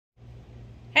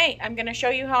Hey, I'm going to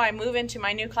show you how I move into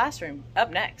my new classroom.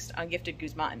 Up next on Gifted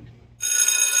Guzman.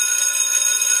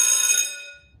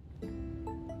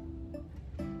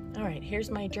 All right, here's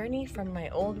my journey from my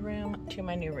old room to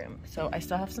my new room. So I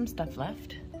still have some stuff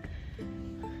left.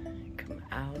 Come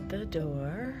out the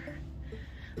door.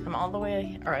 I'm all the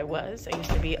way, or I used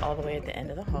to be all the way at the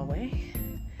end of the hallway.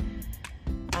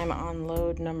 I'm on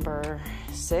load number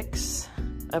 6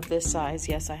 of this size.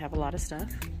 Yes, I have a lot of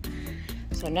stuff.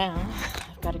 So now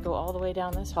I've got to go all the way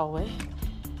down this hallway,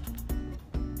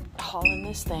 haul in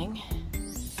this thing.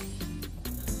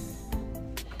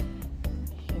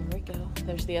 Here we go.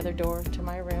 There's the other door to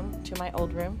my room, to my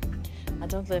old room. I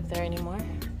don't live there anymore.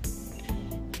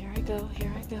 Here I go,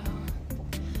 here I go.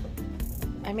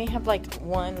 I may have like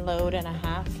 1 load and a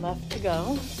half left to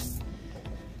go.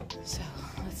 So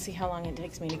let's see how long it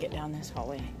takes me to get down this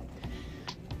hallway.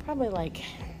 Probably like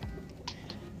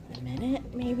a minute,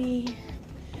 maybe.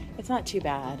 It's not too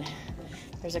bad.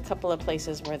 There's a couple of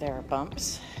places where there are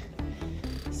bumps.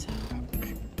 So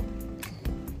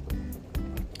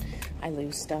I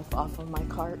lose stuff off of my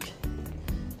cart.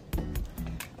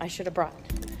 I should have brought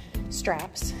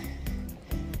straps.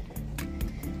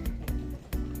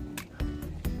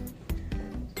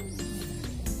 I'm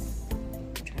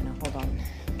trying to hold on.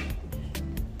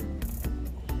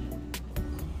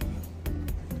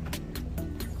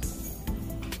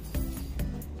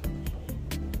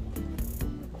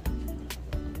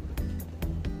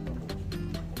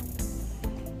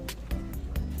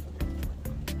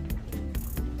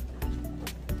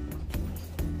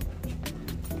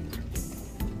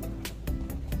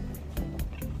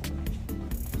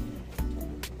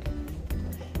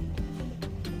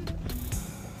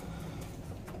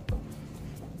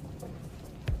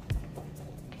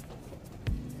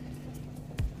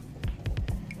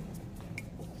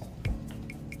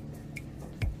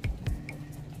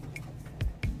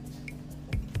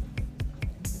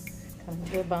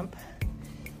 To a bump.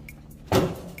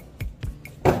 Okay.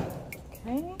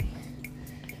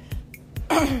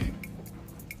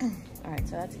 Alright,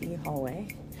 so that's E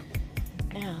hallway.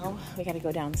 Now we got to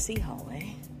go down C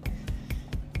hallway.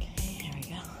 Okay, here we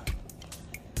go.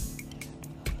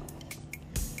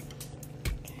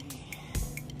 Okay.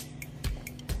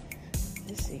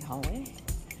 This C hallway.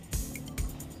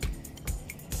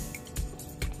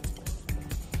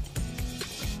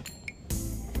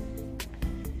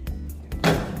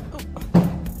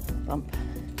 Bump.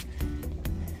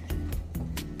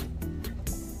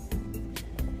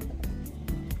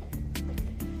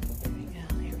 Here we go,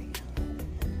 here we go.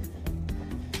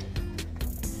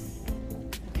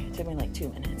 Okay, it took me like 2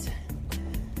 minutes.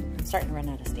 I'm starting to run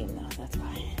out of steam though, that's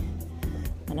why.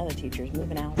 Another teacher's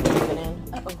moving out, moving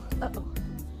in. Uh-oh, uh-oh.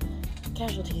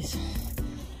 Casualties.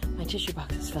 My tissue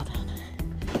boxes fell down.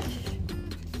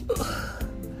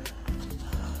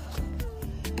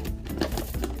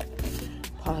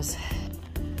 Pause.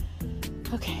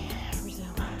 Okay,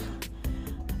 resume. I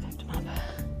picked them up.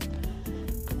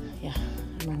 Yeah,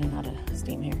 I'm running out of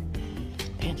steam here.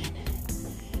 Panting.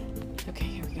 Okay,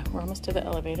 here we go. We're almost to the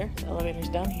elevator. The elevator's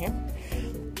down here.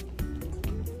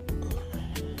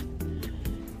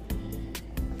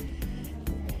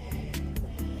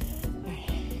 Alright.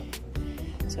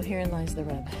 So herein lies the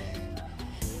rub.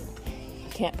 You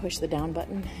can't push the down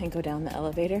button and go down the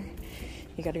elevator.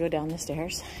 You gotta go down the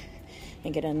stairs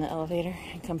and get in the elevator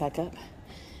and come back up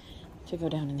to go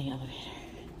down in the elevator.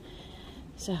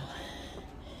 So,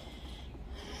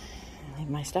 I leave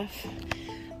my stuff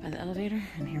by the elevator,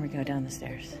 and here we go down the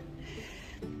stairs.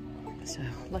 So,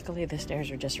 luckily the stairs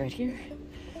are just right here.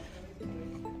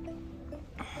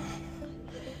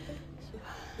 So,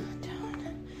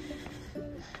 down.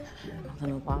 I'm a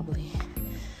little wobbly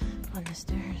on the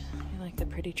stairs. I like the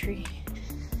pretty tree.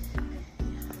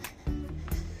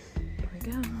 Here we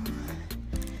go.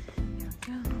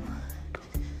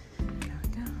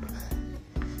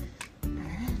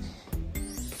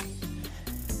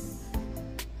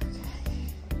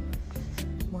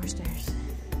 More stairs.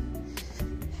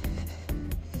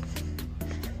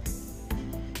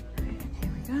 Alright,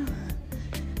 here we go.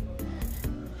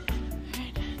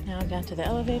 Alright, now I'm down to the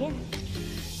elevator. And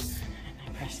I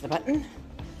press the button.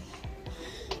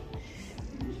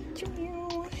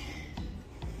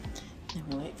 Then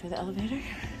we wait for the elevator.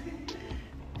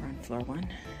 We're on floor 1.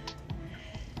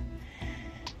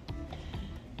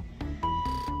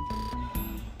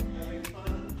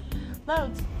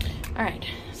 Loads. Alright,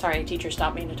 sorry, teacher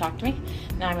stopped me to talk to me.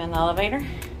 Now I'm in the elevator.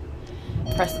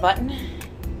 Press the button.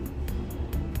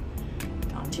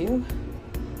 On to.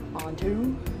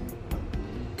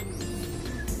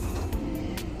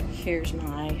 Here's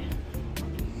my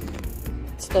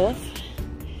stuff.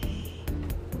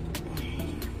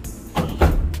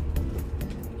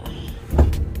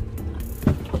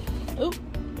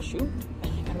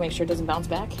 make sure it doesn't bounce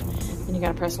back. Then you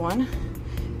gotta press 1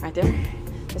 right there.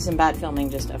 This is some bad filming,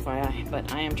 just FYI,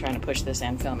 but I am trying to push this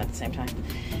and film at the same time.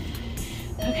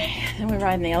 Okay, then we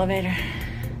ride in the elevator.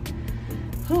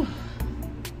 Whew.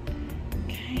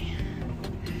 Okay.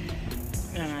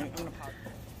 And I'm gonna pause.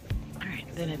 All right,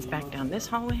 then it's back down this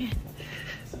hallway.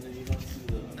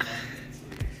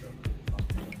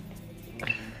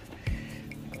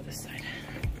 This side.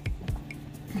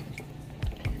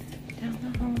 Down the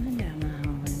hall and down the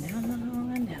hall and down the hall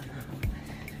and down the hall.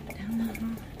 Down the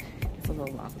hall. It's a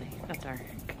little lovely. That's our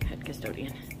head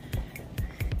custodian.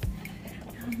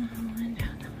 Down the hall and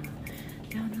down the hall.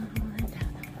 Down the hall and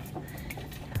down the hall.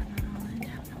 Down the hall and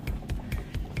down the hall.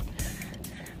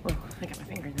 Whoa, I got my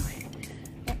finger in the way.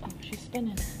 Uh-oh, she's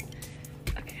spinning.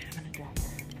 Okay, I'm gonna drag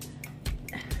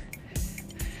her.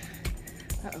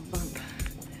 Uh-oh, bump.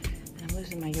 And I'm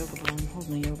losing my yoga ball. I'm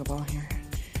holding the yoga ball here.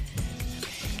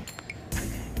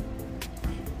 Okay.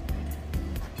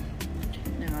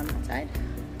 Now on that side.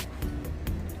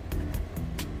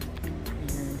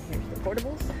 And here's the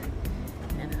portables.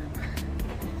 And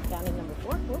down in number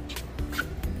 4. Whoops.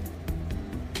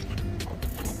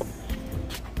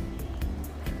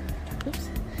 Oops.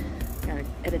 Gotta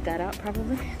edit that out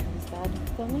probably. That was bad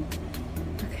filming.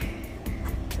 Okay.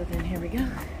 So then here we go.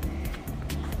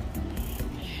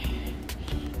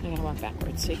 I gotta walk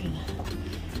backwards so you can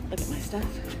look at my stuff.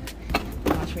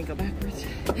 Watch me go backwards.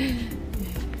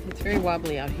 It's very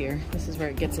wobbly out here. This is where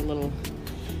it gets a little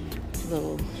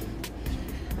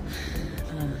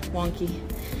wonky.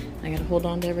 I gotta hold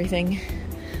on to everything.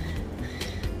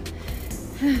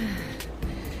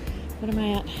 What am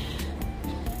I at?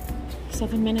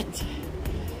 7 minutes.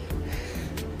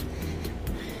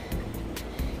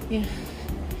 Yeah,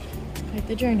 quite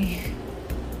the journey.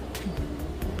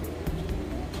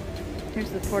 Here's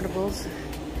the portables.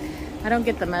 I don't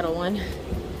get the metal one.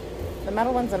 The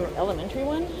metal one's an elementary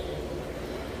one.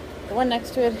 The one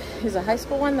next to it is a high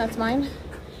school one. That's mine.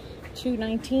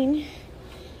 219.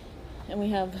 And we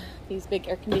have these big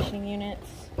air conditioning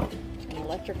units and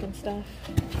electric and stuff.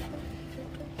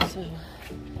 So,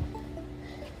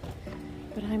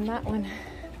 but I'm that one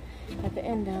at the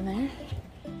end down there.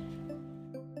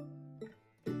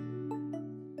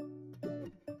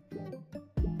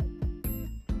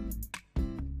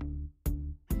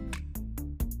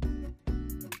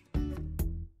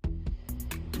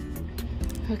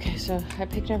 Okay, so I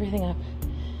picked everything up.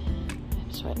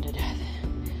 I'm sweating to death.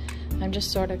 I'm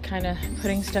just sort of kind of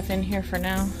putting stuff in here for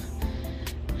now.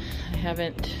 I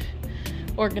haven't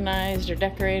organized or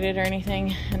decorated or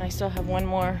anything, and I still have one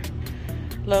more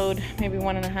load, maybe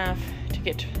 1.5 to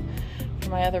get for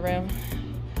my other room.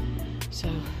 So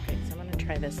I'm gonna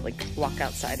try this, like, walk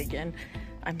outside again.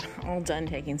 I'm all done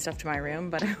taking stuff to my room,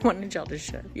 but I wanted y'all to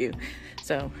show you.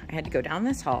 So I had to go down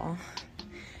this hall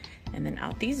and then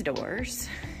out these doors.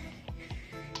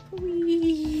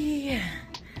 Whee!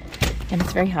 And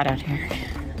it's very hot out here.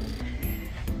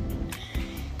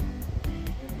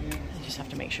 I just have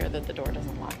to make sure that the door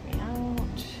doesn't lock me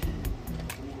out.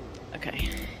 Okay.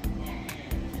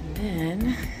 And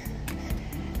then,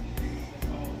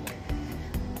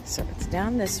 so it's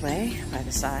down this way by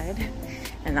the side,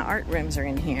 and the art rooms are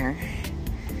in here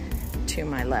to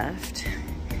my left.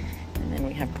 And then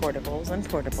we have portables and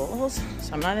portables.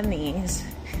 So I'm not in these.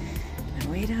 And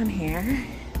I'm way down here.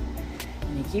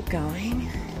 And you keep going.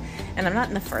 And I'm not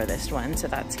in the furthest one, so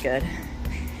that's good.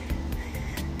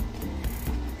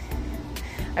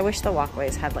 I wish the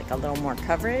walkways had like a little more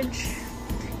coverage,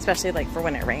 especially like for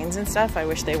when it rains and stuff. I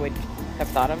wish they would have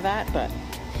thought of that, but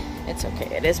it's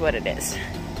okay. It is what it is.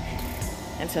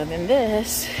 And so then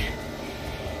this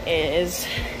is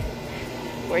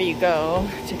where you go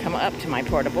to come up to my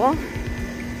portable.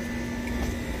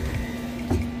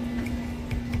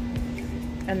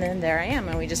 And then there I am,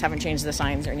 and we just haven't changed the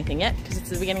signs or anything yet because it's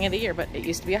the beginning of the year, but it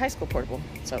used to be a high school portable.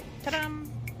 So, ta-da!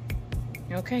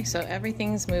 Okay, so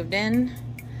everything's moved in.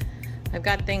 I've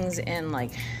got things in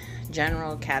like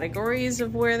general categories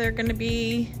of where they're gonna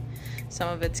be. Some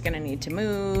of it's gonna need to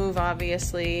move,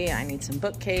 obviously. I need some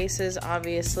bookcases,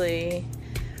 obviously.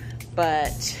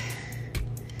 But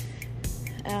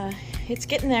it's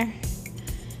getting there.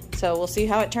 So we'll see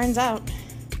how it turns out.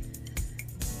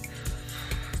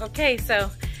 Okay, so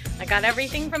I got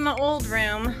everything from the old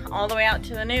room all the way out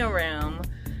to the new room.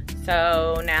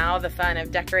 So now the fun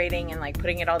of decorating and like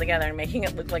putting it all together and making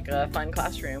it look like a fun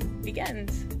classroom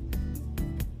begins.